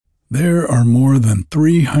There are more than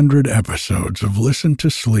 300 episodes of Listen to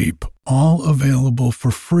Sleep, all available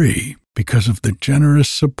for free because of the generous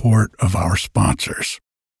support of our sponsors.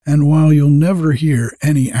 And while you'll never hear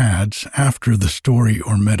any ads after the story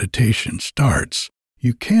or meditation starts,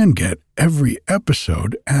 you can get every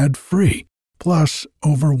episode ad-free, plus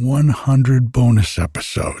over 100 bonus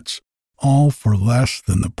episodes, all for less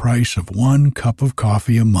than the price of one cup of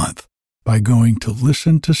coffee a month by going to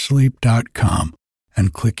listentosleep.com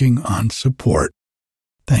and clicking on support.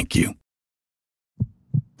 Thank you.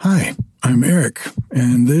 Hi, I'm Eric,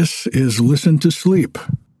 and this is Listen to Sleep,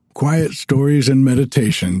 quiet stories and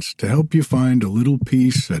meditations to help you find a little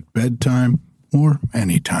peace at bedtime or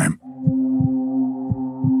anytime.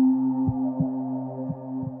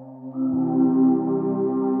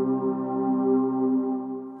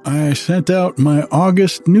 I sent out my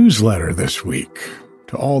August newsletter this week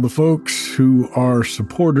to all the folks who are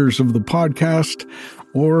supporters of the podcast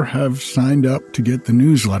or have signed up to get the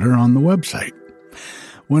newsletter on the website.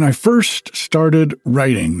 When I first started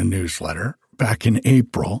writing the newsletter back in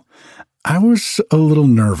April, I was a little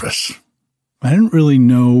nervous. I didn't really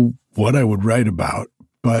know what I would write about,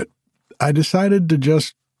 but I decided to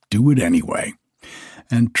just do it anyway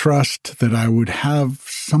and trust that I would have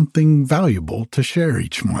something valuable to share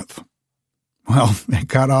each month. Well, it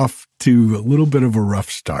got off to a little bit of a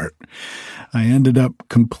rough start. I ended up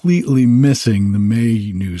completely missing the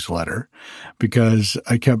May newsletter because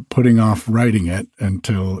I kept putting off writing it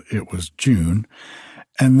until it was June.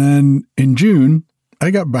 And then in June,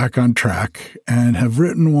 I got back on track and have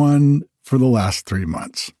written one for the last 3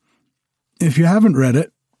 months. If you haven't read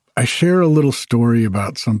it, I share a little story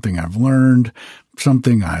about something I've learned,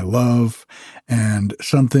 something I love, and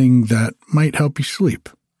something that might help you sleep.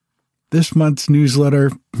 This month's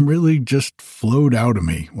newsletter really just flowed out of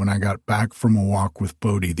me when I got back from a walk with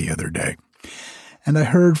Bodhi the other day. And I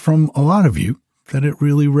heard from a lot of you that it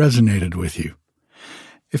really resonated with you.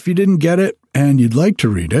 If you didn't get it and you'd like to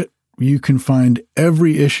read it, you can find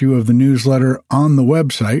every issue of the newsletter on the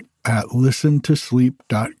website at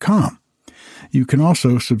listentosleep.com. You can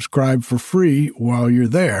also subscribe for free while you're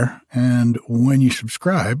there, and when you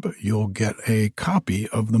subscribe, you'll get a copy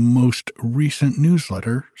of the most recent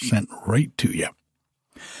newsletter sent right to you.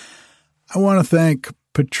 I want to thank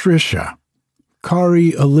Patricia,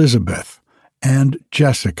 Kari Elizabeth, and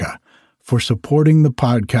Jessica for supporting the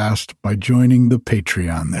podcast by joining the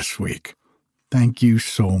Patreon this week. Thank you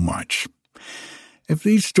so much. If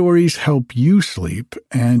these stories help you sleep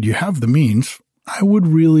and you have the means, I would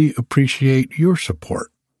really appreciate your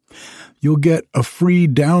support. You'll get a free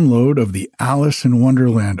download of the Alice in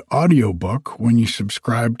Wonderland audiobook when you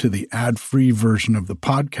subscribe to the ad-free version of the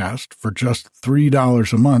podcast for just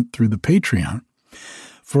 $3 a month through the Patreon.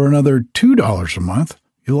 For another $2 a month,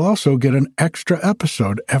 you'll also get an extra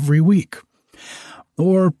episode every week.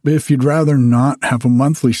 Or if you'd rather not have a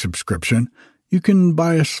monthly subscription, you can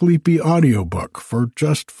buy a sleepy audiobook for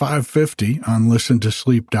just $5.50 on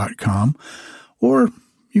listentosleep.com, or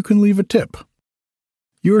you can leave a tip.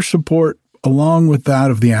 Your support, along with that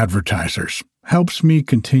of the advertisers, helps me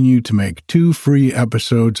continue to make 2 free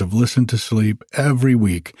episodes of Listen to Sleep every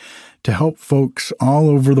week to help folks all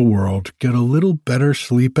over the world get a little better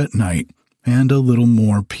sleep at night and a little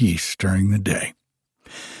more peace during the day.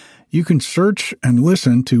 You can search and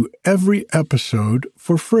listen to every episode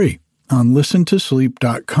for free on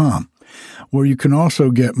listentosleep.com, where you can also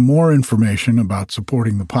get more information about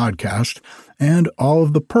supporting the podcast and all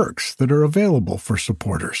of the perks that are available for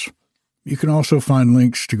supporters. You can also find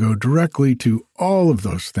links to go directly to all of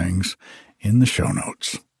those things in the show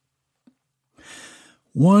notes.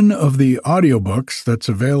 One of the audiobooks that's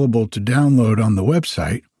available to download on the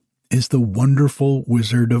website is The Wonderful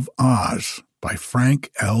Wizard of Oz by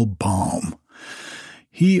Frank L. Baum.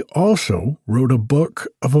 He also wrote a book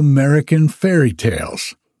of American fairy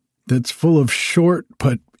tales that's full of short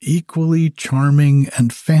but equally charming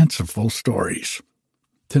and fanciful stories.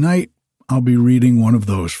 Tonight, I'll be reading one of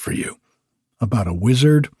those for you, about a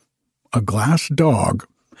wizard, a glass dog,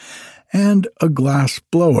 and a glass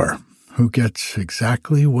blower who gets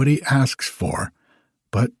exactly what he asks for,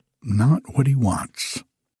 but not what he wants.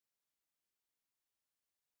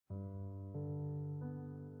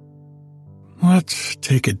 Let's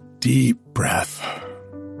take a deep breath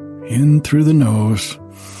in through the nose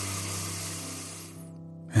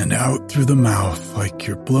and out through the mouth like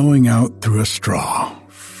you're blowing out through a straw.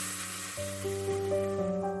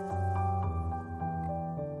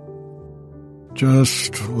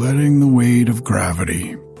 Just letting the weight of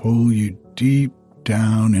gravity pull you deep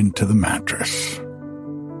down into the mattress.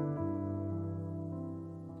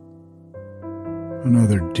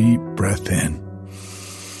 Another deep breath in.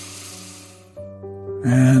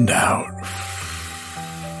 and out.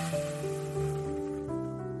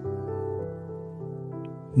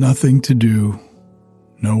 Nothing to do,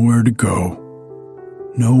 nowhere to go,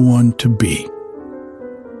 no one to be.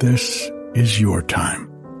 This is your time.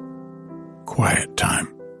 Quiet time.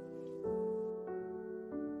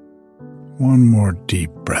 One more deep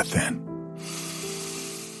breath in.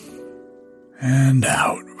 And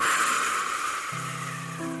out.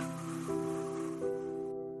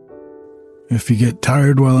 If you get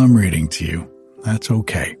tired while I'm reading to you, that's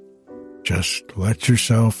okay. Just let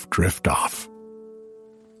yourself drift off.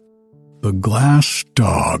 The Glass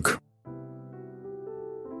Dog.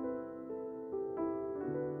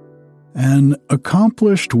 An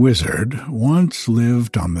accomplished wizard once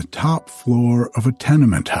lived on the top floor of a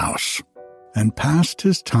tenement house and passed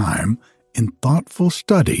his time in thoughtful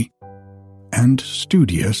study and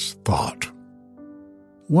studious thought.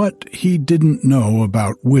 What he didn't know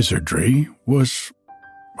about wizardry was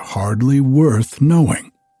hardly worth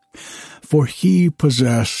knowing, for he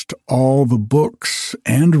possessed all the books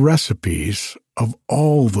and recipes of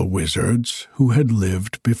all the wizards who had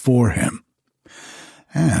lived before him.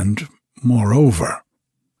 And, moreover,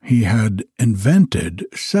 he had invented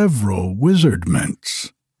several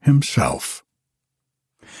wizardments himself.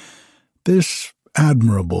 This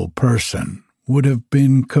admirable person would have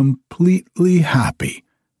been completely happy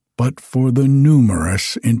but for the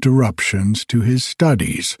numerous interruptions to his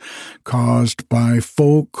studies caused by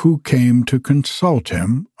folk who came to consult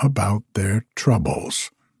him about their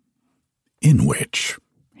troubles, in which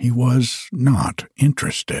he was not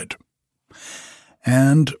interested,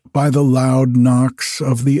 and by the loud knocks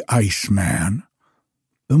of the iceman,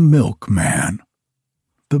 the milkman,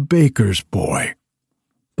 the baker's boy,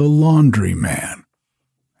 the laundryman,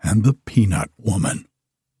 and the peanut woman.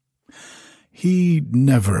 He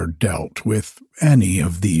never dealt with any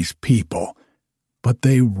of these people, but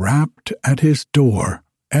they rapped at his door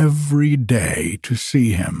every day to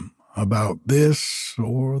see him about this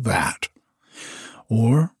or that,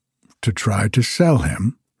 or to try to sell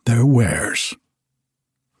him their wares.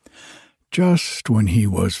 Just when he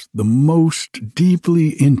was the most deeply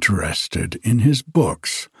interested in his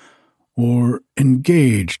books, or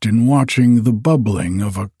engaged in watching the bubbling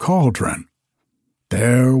of a cauldron,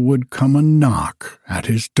 there would come a knock at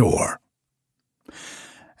his door.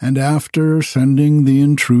 And after sending the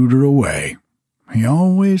intruder away, he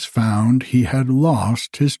always found he had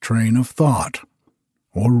lost his train of thought,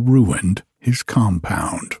 or ruined his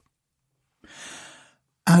compound.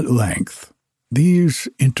 At length, these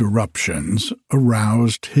interruptions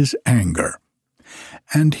aroused his anger,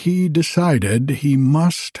 and he decided he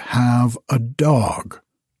must have a dog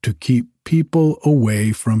to keep people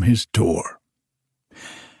away from his door.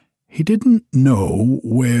 He didn't know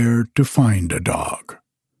where to find a dog,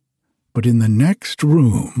 but in the next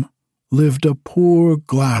room lived a poor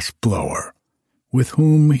glass-blower with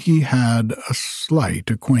whom he had a slight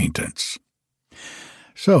acquaintance.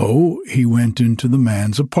 So he went into the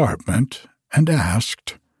man's apartment and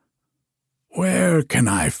asked, "Where can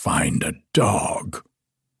I find a dog?"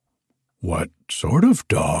 "What sort of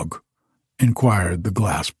dog?" inquired the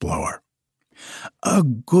glass-blower. "A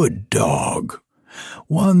good dog.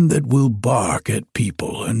 One that will bark at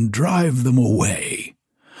people and drive them away.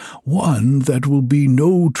 One that will be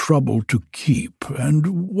no trouble to keep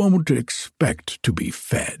and won't expect to be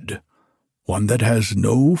fed. One that has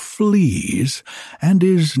no fleas and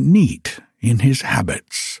is neat in his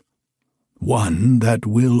habits. One that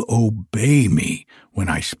will obey me when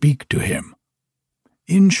I speak to him.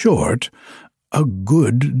 In short, a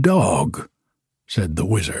good dog," said the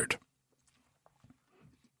wizard.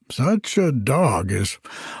 "Such a dog is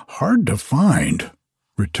hard to find,"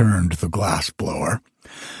 returned the glass-blower,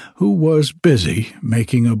 who was busy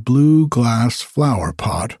making a blue glass flower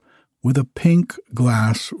pot with a pink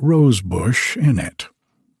glass rosebush in it,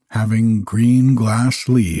 having green glass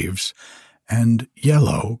leaves and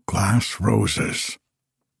yellow glass roses.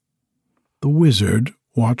 The wizard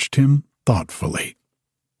watched him thoughtfully.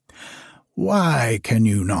 "Why can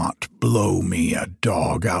you not blow me a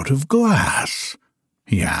dog out of glass?"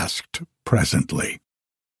 he asked presently.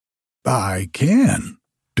 "I can,"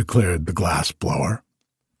 declared the glass-blower,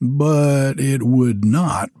 "but it would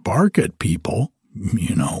not bark at people,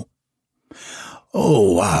 you know."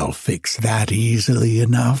 "Oh, I'll fix that easily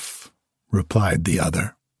enough," replied the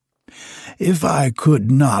other. "If I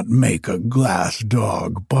could not make a glass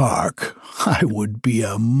dog bark, I would be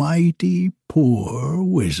a mighty poor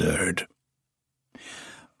wizard."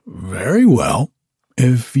 "Very well.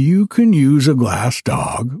 If you can use a glass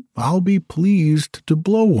dog, I'll be pleased to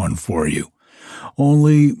blow one for you.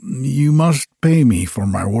 Only you must pay me for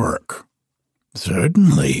my work."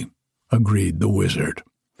 "Certainly," agreed the wizard.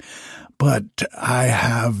 "But I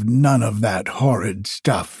have none of that horrid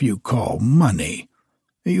stuff you call money.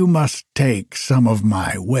 You must take some of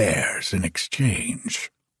my wares in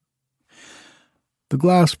exchange." The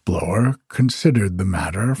glassblower considered the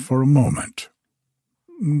matter for a moment.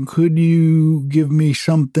 "Could you give me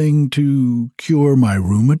something to cure my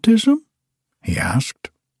rheumatism?" he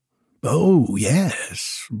asked. "Oh,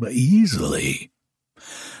 yes, easily."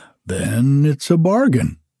 "Then it's a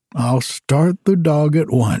bargain. I'll start the dog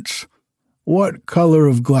at once. What color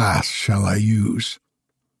of glass shall I use?"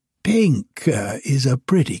 "Pink is a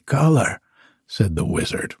pretty color," said the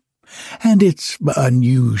wizard. "And it's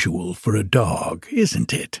unusual for a dog,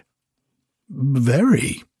 isn't it?"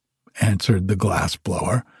 "Very," answered the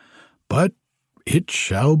glassblower, "but it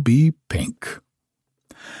shall be pink."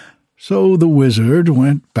 So the wizard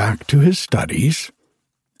went back to his studies,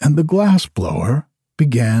 and the glassblower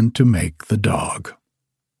began to make the dog.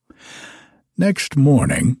 Next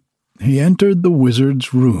morning, he entered the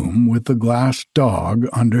wizard's room with the glass dog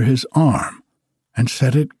under his arm and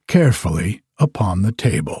set it carefully upon the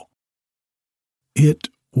table. It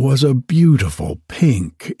was a beautiful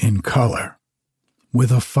pink in color,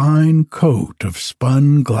 with a fine coat of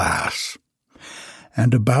spun glass,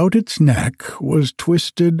 and about its neck was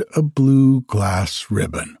twisted a blue glass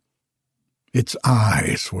ribbon. Its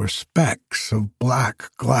eyes were specks of black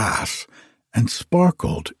glass and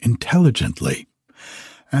sparkled intelligently,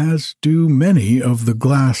 as do many of the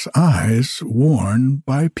glass eyes worn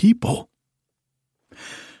by people.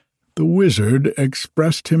 The wizard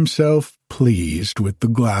expressed himself pleased with the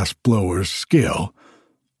glassblower's skill,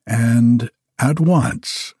 and at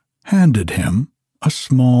once handed him a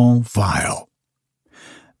small vial.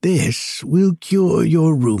 "This will cure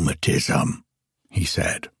your rheumatism," he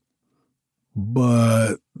said.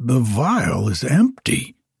 "But the vial is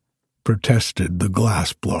empty," protested the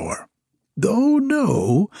glassblower. "Oh,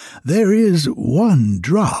 no, there is one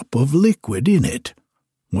drop of liquid in it,"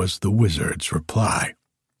 was the wizard's reply.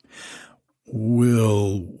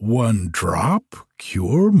 "Will one drop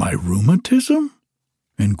cure my rheumatism?"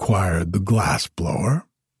 inquired the glassblower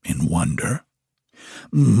in wonder.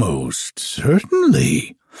 "Most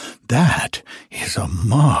certainly. That is a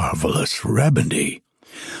marvelous remedy.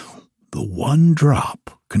 The one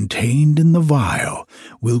drop contained in the vial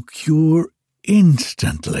will cure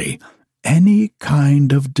instantly any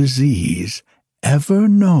kind of disease ever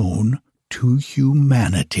known to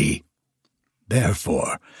humanity.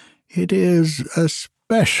 Therefore, it is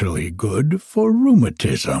especially good for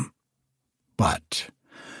rheumatism. But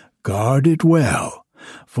guard it well,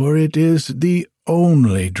 for it is the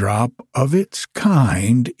only drop of its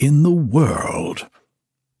kind in the world.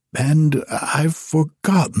 And I've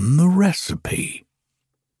forgotten the recipe."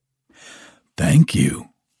 "Thank you,"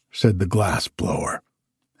 said the glassblower,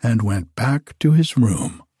 and went back to his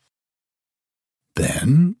room.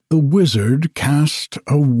 Then the wizard cast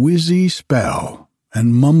a whizzy spell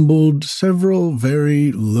and mumbled several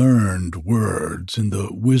very learned words in the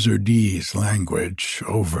wizardese language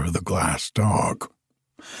over the glass dog,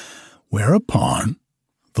 whereupon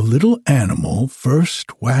the little animal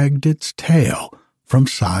first wagged its tail from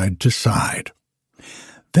side to side,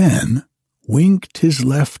 then winked his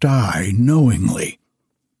left eye knowingly,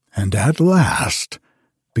 and at last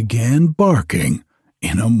began barking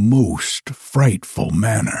in a most frightful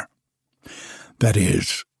manner. That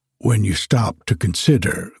is, when you stop to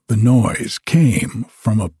consider the noise came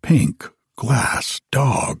from a pink glass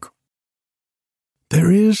dog.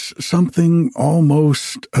 There is something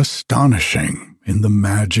almost astonishing in the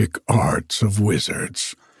magic arts of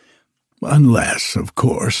wizards, unless, of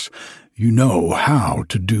course, you know how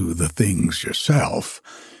to do the things yourself,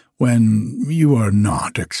 when you are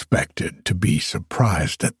not expected to be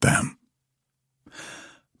surprised at them.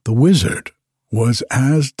 The wizard was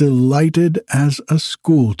as delighted as a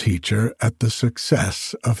schoolteacher at the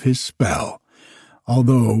success of his spell,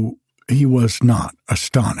 although he was not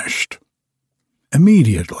astonished.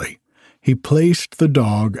 Immediately, he placed the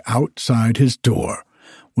dog outside his door,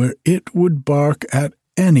 where it would bark at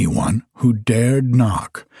anyone who dared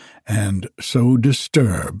knock and so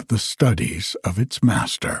disturb the studies of its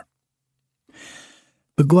master.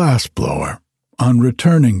 The glassblower, on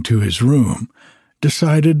returning to his room,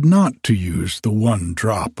 decided not to use the one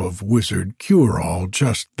drop of wizard cure-all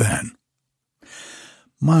just then.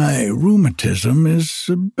 "My rheumatism is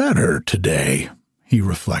better today," he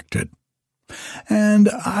reflected, "and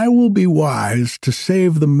I will be wise to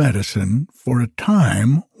save the medicine for a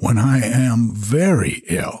time when I am very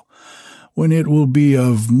ill, when it will be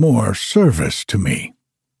of more service to me."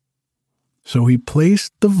 So he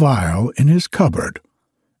placed the vial in his cupboard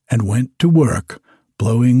and went to work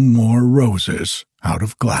blowing more roses out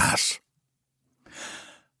of glass.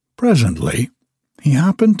 Presently, he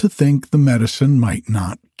happened to think the medicine might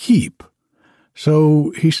not keep,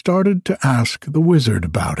 so he started to ask the wizard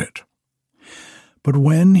about it. But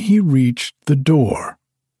when he reached the door,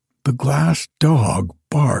 the glass dog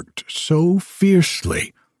barked so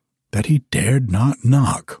fiercely that he dared not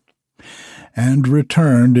knock, and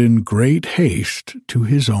returned in great haste to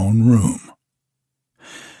his own room.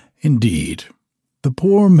 Indeed, the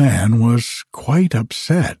poor man was quite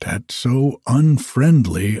upset at so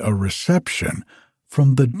unfriendly a reception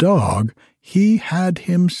from the dog he had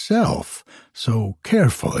himself so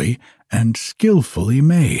carefully and skillfully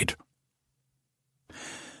made.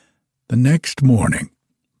 The next morning,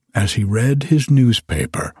 as he read his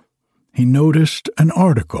newspaper, he noticed an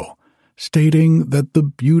article stating that the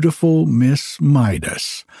beautiful Miss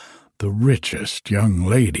Midas, the richest young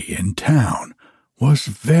lady in town, was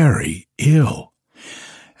very ill,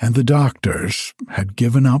 and the doctors had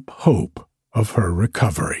given up hope of her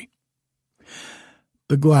recovery.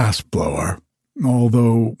 The glass-blower,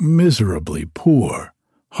 although miserably poor,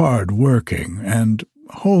 hard-working, and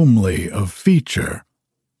homely of feature,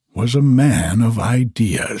 was a man of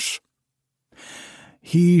ideas.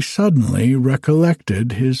 He suddenly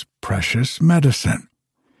recollected his precious medicine,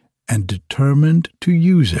 and determined to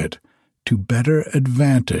use it to better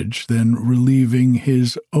advantage than relieving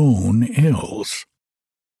his own ills.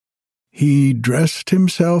 He dressed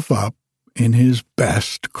himself up in his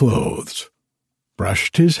best clothes,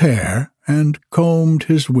 brushed his hair and combed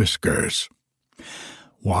his whiskers,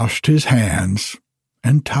 washed his hands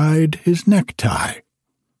and tied his necktie,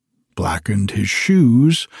 blackened his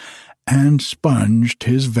shoes and sponged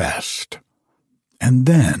his vest, and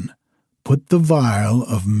then put the vial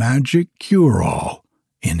of magic cure-all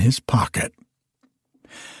in his pocket.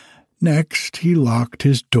 Next he locked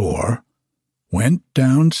his door, went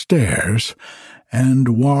downstairs, and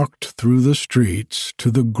walked through the streets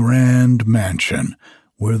to the grand mansion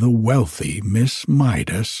where the wealthy Miss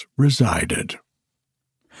Midas resided.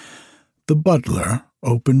 The butler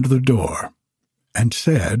opened the door and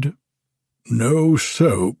said, "No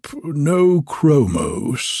soap, no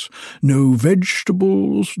chromos, no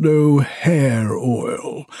vegetables, no hair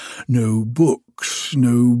oil, no books,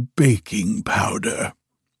 no baking powder.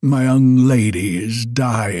 My young lady is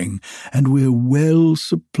dying, and we're well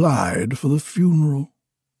supplied for the funeral."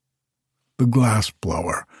 The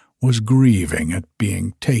glass-blower was grieving at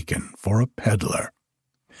being taken for a peddler.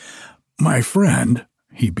 "My friend,"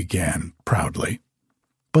 he began proudly,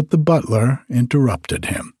 but the butler interrupted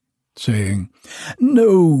him, saying,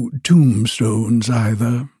 "No tombstones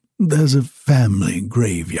either. There's a family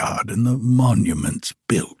graveyard and the monument's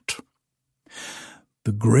built."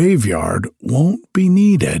 "The graveyard won't be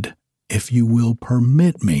needed if you will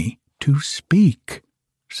permit me to speak,"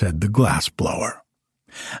 said the glass-blower.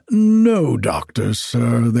 "No doctors,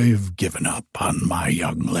 sir. They've given up on my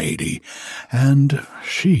young lady, and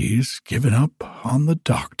she's given up on the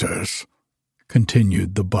doctors,"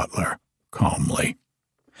 continued the butler calmly.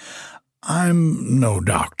 "I'm no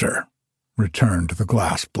doctor," returned the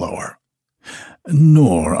glass-blower.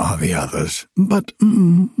 "Nor are the others. But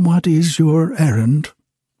what is your errand?"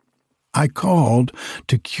 "I called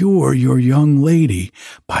to cure your young lady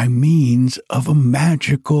by means of a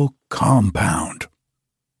magical compound."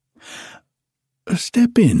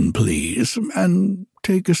 "Step in, please, and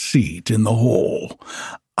take a seat in the hall.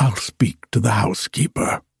 I'll speak to the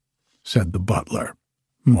housekeeper," said the butler,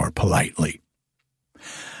 more politely.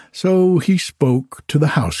 So he spoke to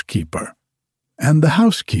the housekeeper, and the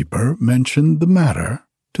housekeeper mentioned the matter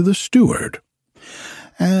to the steward,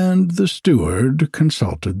 and the steward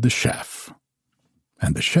consulted the chef,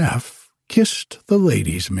 and the chef kissed the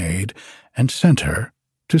lady's maid and sent her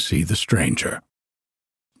to see the stranger.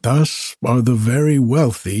 Thus are the very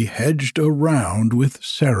wealthy hedged around with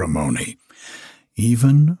ceremony,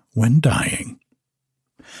 even when dying.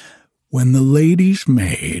 When the lady's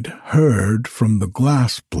maid heard from the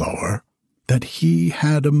glass-blower that he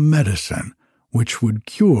had a medicine which would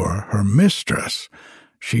cure her mistress,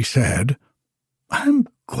 she said, "I'm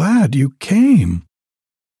glad you came."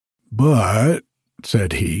 "But,"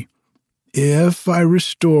 said he, "if I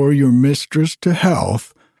restore your mistress to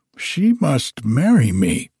health, she must marry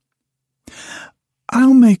me."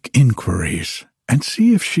 "I'll make inquiries and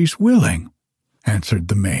see if she's willing," answered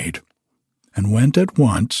the maid, and went at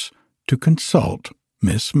once to consult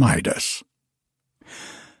Miss Midas.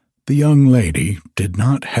 The young lady did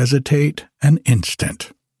not hesitate an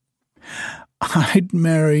instant. "I'd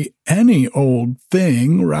marry any old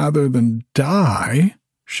thing rather than die,"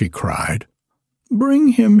 she cried. "Bring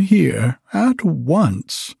him here at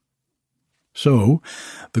once." So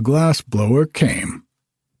the glass blower came,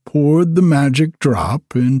 poured the magic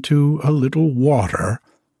drop into a little water,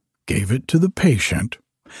 gave it to the patient,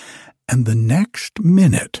 and the next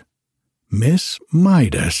minute Miss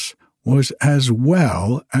Midas was as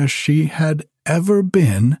well as she had ever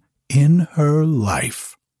been in her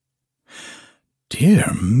life.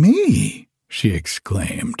 "Dear me," she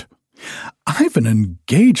exclaimed, "I've an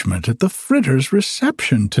engagement at the Fritters'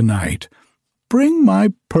 reception tonight. Bring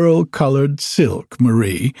my pearl-colored silk,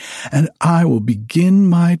 Marie, and I will begin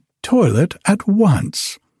my toilet at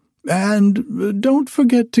once. And don't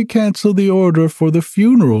forget to cancel the order for the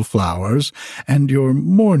funeral flowers and your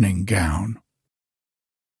mourning gown."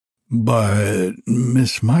 "But,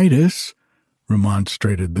 Miss Midas,"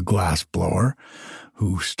 remonstrated the glass-blower,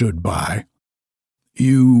 who stood by,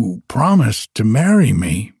 "you promised to marry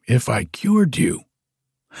me if I cured you."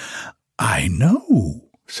 "I know,"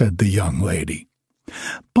 said the young lady,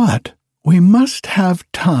 "but we must have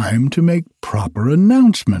time to make proper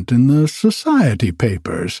announcement in the society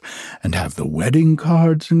papers and have the wedding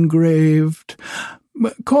cards engraved.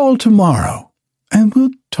 Call tomorrow, and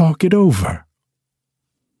we'll talk it over."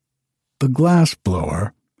 The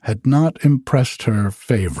glass-blower had not impressed her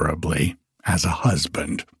favorably as a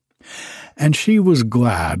husband, and she was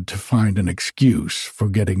glad to find an excuse for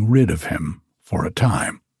getting rid of him for a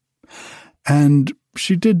time. And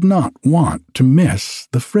she did not want to miss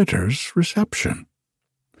the Fritters' reception.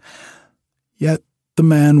 Yet the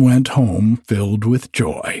man went home filled with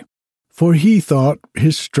joy, for he thought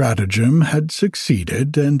his stratagem had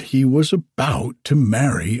succeeded and he was about to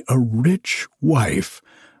marry a rich wife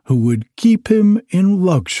who would keep him in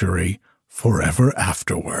luxury forever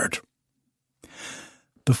afterward.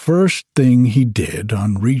 The first thing he did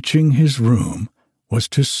on reaching his room was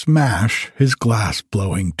to smash his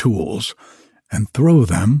glass-blowing tools and throw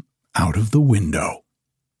them out of the window.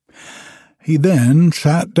 He then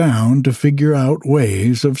sat down to figure out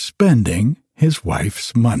ways of spending his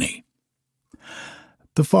wife's money.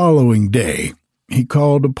 The following day, he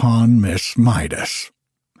called upon Miss Midas,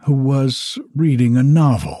 who was reading a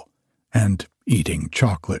novel and eating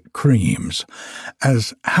chocolate creams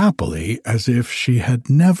as happily as if she had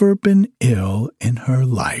never been ill in her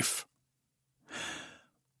life.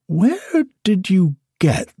 "Where did you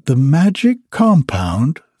get the magic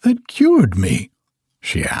compound that cured me?"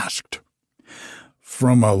 she asked.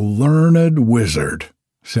 "From a learned wizard,"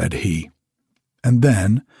 said he, and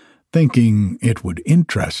then, thinking it would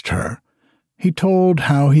interest her, he told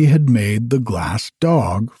how he had made the glass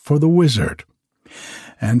dog for the wizard,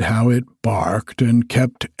 and how it barked and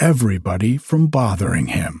kept everybody from bothering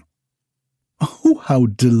him. "Oh, how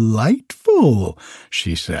delightful,"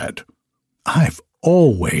 she said. "I've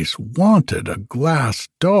always wanted a glass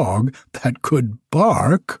dog that could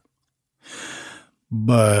bark."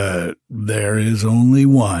 "But there is only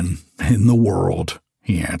one in the world,"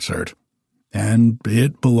 he answered, "and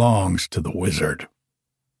it belongs to the wizard."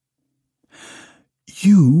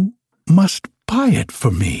 "You must buy it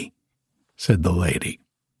for me," said the lady.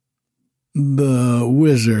 "The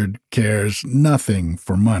wizard cares nothing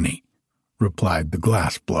for money," replied the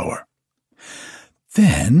glass-blower.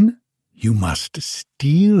 "Then you must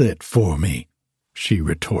steal it for me," she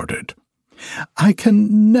retorted. "I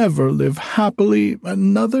can never live happily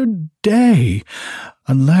another day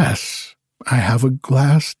unless I have a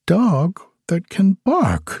glass dog that can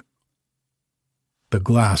bark." The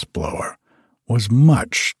glass-blower was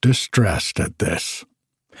much distressed at this,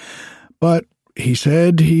 but he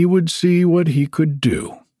said he would see what he could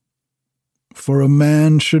do, for a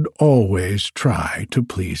man should always try to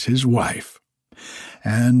please his wife,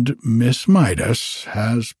 and Miss Midas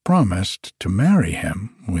has promised to marry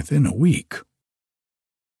him within a week.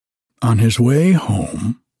 On his way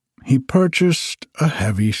home, he purchased a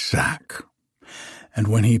heavy sack, and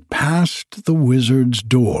when he passed the wizard's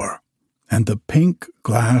door, and the pink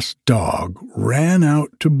glass dog ran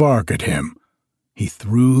out to bark at him, he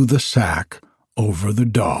threw the sack over the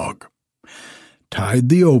dog, tied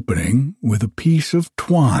the opening with a piece of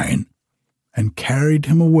twine, and carried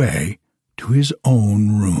him away to his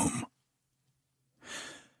own room.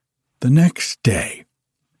 The next day,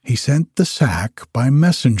 he sent the sack by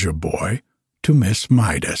messenger boy to Miss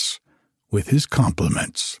Midas, with his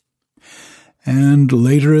compliments, and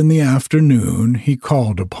later in the afternoon he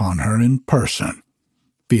called upon her in person,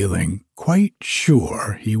 feeling quite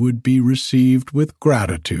sure he would be received with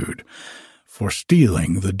gratitude for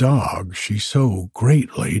stealing the dog she so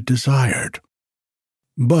greatly desired.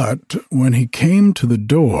 But when he came to the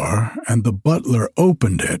door and the butler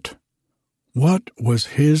opened it, what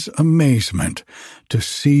was his amazement to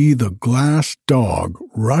see the glass dog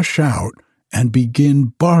rush out and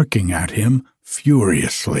begin barking at him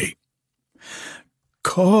furiously.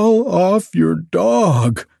 "Call off your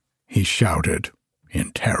dog," he shouted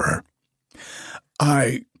in terror.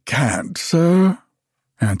 "I can't, sir,"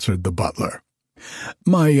 answered the butler.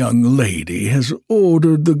 "My young lady has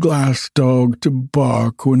ordered the glass dog to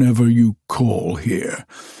bark whenever you call here.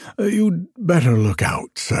 You'd better look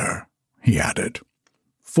out, sir," he added,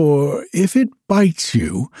 "for if it bites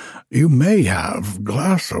you, you may have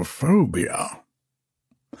glassophobia."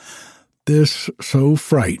 This so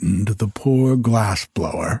frightened the poor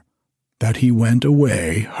glass-blower that he went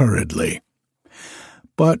away hurriedly.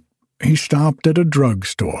 But he stopped at a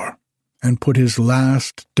drugstore and put his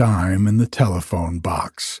last dime in the telephone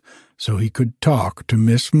box so he could talk to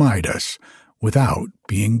Miss Midas without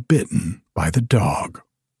being bitten by the dog.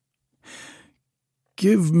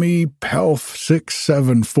 "Give me Pelf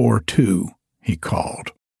 6742, he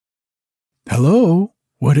called. "Hello,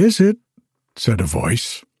 what is it?" said a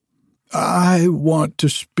voice. "I want to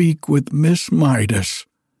speak with Miss Midas,"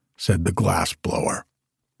 said the glass-blower.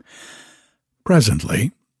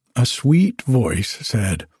 Presently, a sweet voice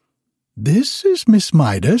said, "This is Miss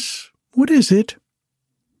Midas. What is it?"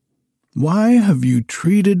 "Why have you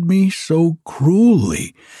treated me so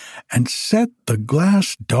cruelly and set the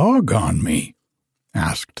glass dog on me?"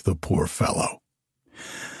 asked the poor fellow.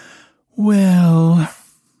 "Well,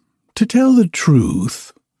 to tell the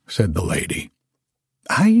truth," said the lady,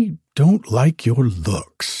 "I don't like your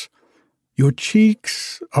looks. Your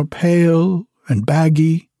cheeks are pale and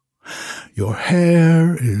baggy. Your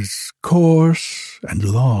hair is coarse and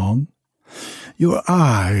long. Your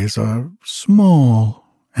eyes are small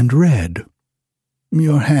and red.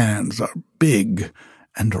 Your hands are big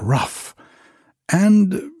and rough,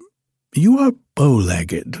 and you are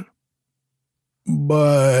bow-legged."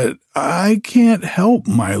 "But I can't help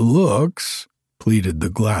my looks," pleaded the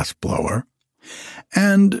glass-blower.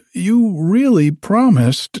 "And you really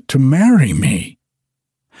promised to marry me."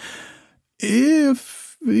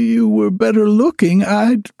 "If you were better looking,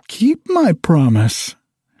 I'd keep my promise,"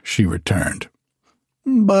 she returned.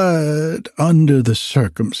 "But under the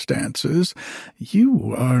circumstances,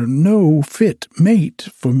 you are no fit mate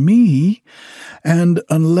for me, and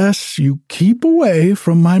unless you keep away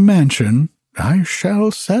from my mansion, I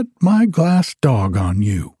shall set my glass dog on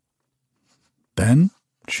you." Then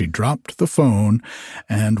she dropped the phone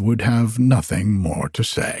and would have nothing more to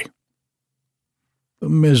say. The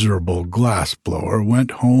miserable glass-blower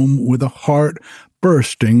went home with a heart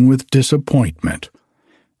bursting with disappointment,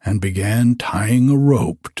 and began tying a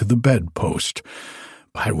rope to the bedpost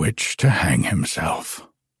by which to hang himself.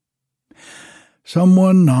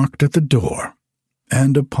 Someone knocked at the door,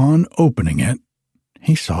 and upon opening it,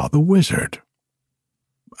 he saw the wizard.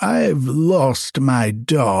 "I've lost my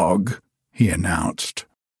dog," he announced.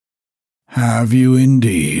 "Have you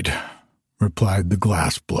indeed?" replied the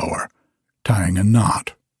glass-blower, tying a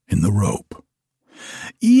knot in the rope.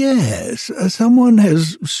 "Yes, someone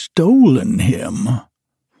has stolen him."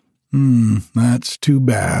 That's too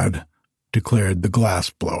bad," declared the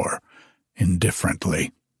glass-blower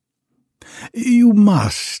indifferently. "You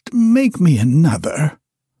must make me another,"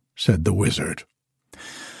 said the wizard.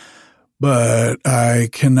 "But I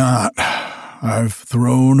cannot. I've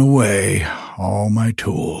thrown away all my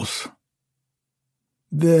tools."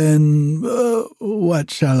 "Then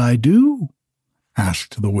what shall I do?"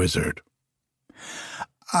 asked the wizard.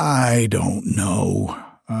 "I don't know,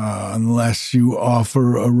 unless you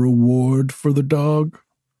offer a reward for the dog."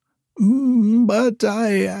 "But I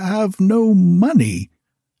have no money,"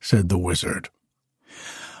 said the wizard.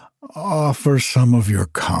 "Offer some of your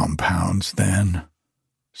compounds, then,"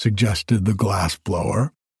 suggested the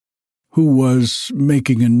glass-blower, who was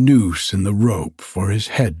making a noose in the rope for his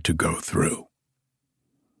head to go through.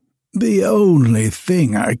 "The only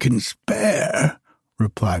thing I can spare,"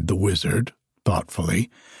 replied the wizard thoughtfully,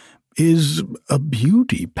 "is a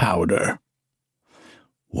beauty powder."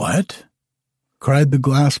 "What?" cried the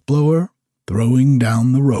glass-blower, throwing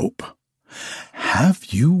down the rope. "Have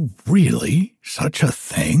you really such a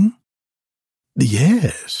thing?"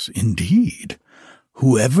 "Yes, indeed.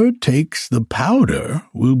 Whoever takes the powder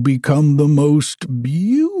will become the most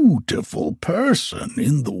beautiful person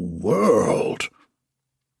in the world."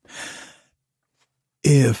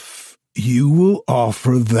 "If you will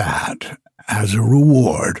offer that as a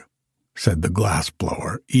reward," said the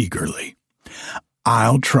glass-blower eagerly,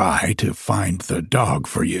 "I'll try to find the dog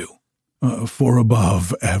for you, for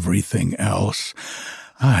above everything else,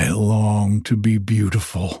 I long to be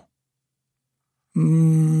beautiful."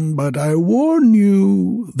 "But I warn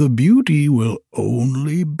you, the beauty will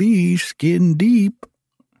only be skin deep,"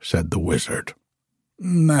 said the wizard.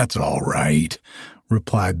 "That's all right,"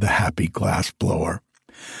 replied the happy glass-blower.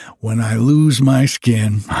 "When I lose my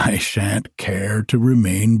skin, I shan't care to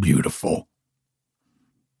remain beautiful."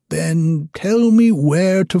 "Then tell me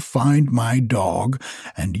where to find my dog,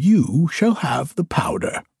 and you shall have the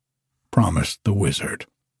powder," promised the wizard.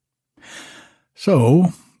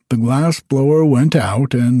 So the glass-blower went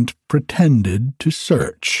out and pretended to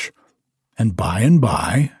search, and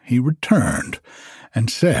by he returned and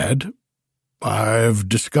said, "I've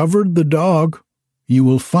discovered the dog. You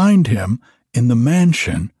will find him in the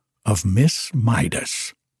mansion of Miss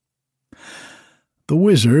Midas." The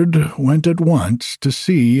wizard went at once to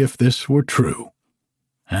see if this were true,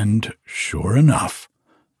 and sure enough,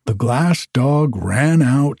 the glass dog ran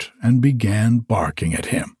out and began barking at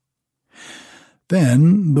him.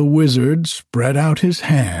 Then the wizard spread out his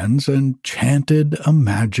hands and chanted a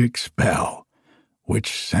magic spell,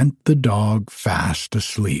 which sent the dog fast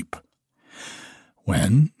asleep,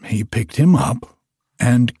 when he picked him up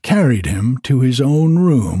and carried him to his own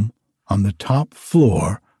room on the top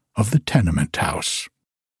floor of the tenement house.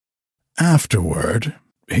 Afterward,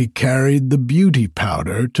 he carried the beauty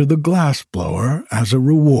powder to the glass-blower as a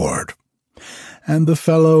reward, and the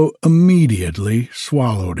fellow immediately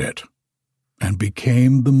swallowed it, and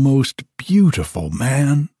became the most beautiful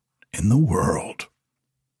man in the world.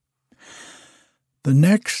 The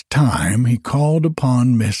next time he called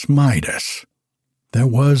upon Miss Midas, there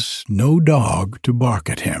was no dog to bark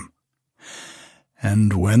at him,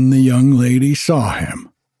 and when the young lady saw him,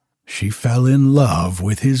 she fell in love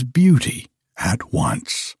with his beauty at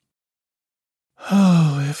once.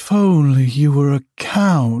 "Oh, if only you were a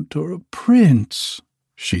count or a prince,"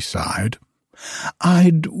 she sighed,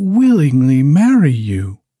 "I'd willingly marry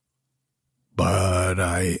you." "But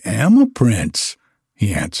I am a prince,"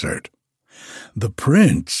 he answered, "the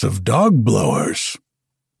Prince of Dog-blowers."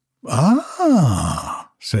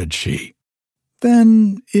 "Ah," said she,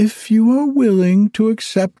 "then if you are willing to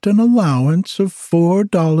accept an allowance of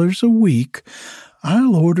 $4 a week,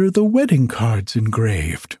 I'll order the wedding cards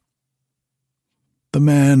engraved." The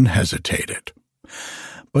man hesitated,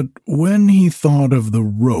 but when he thought of the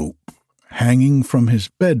rope hanging from his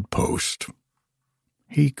bedpost,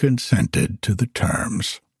 he consented to the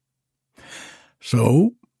terms.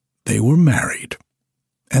 So they were married,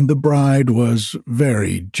 and the bride was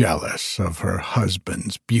very jealous of her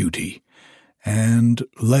husband's beauty and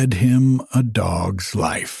led him a dog's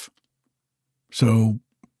life. So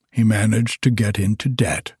he managed to get into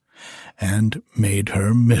debt and made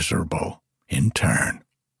her miserable in turn.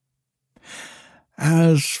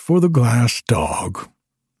 As for the glass dog,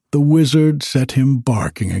 the wizard set him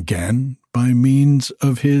barking again by means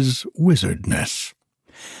of his wizardness,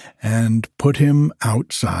 and put him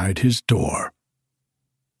outside his door.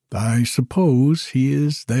 I suppose he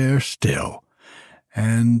is there still,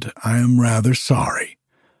 and I am rather sorry,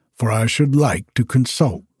 for I should like to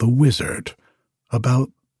consult the wizard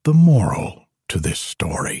about the moral to this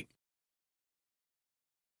story.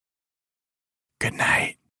 Good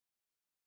night.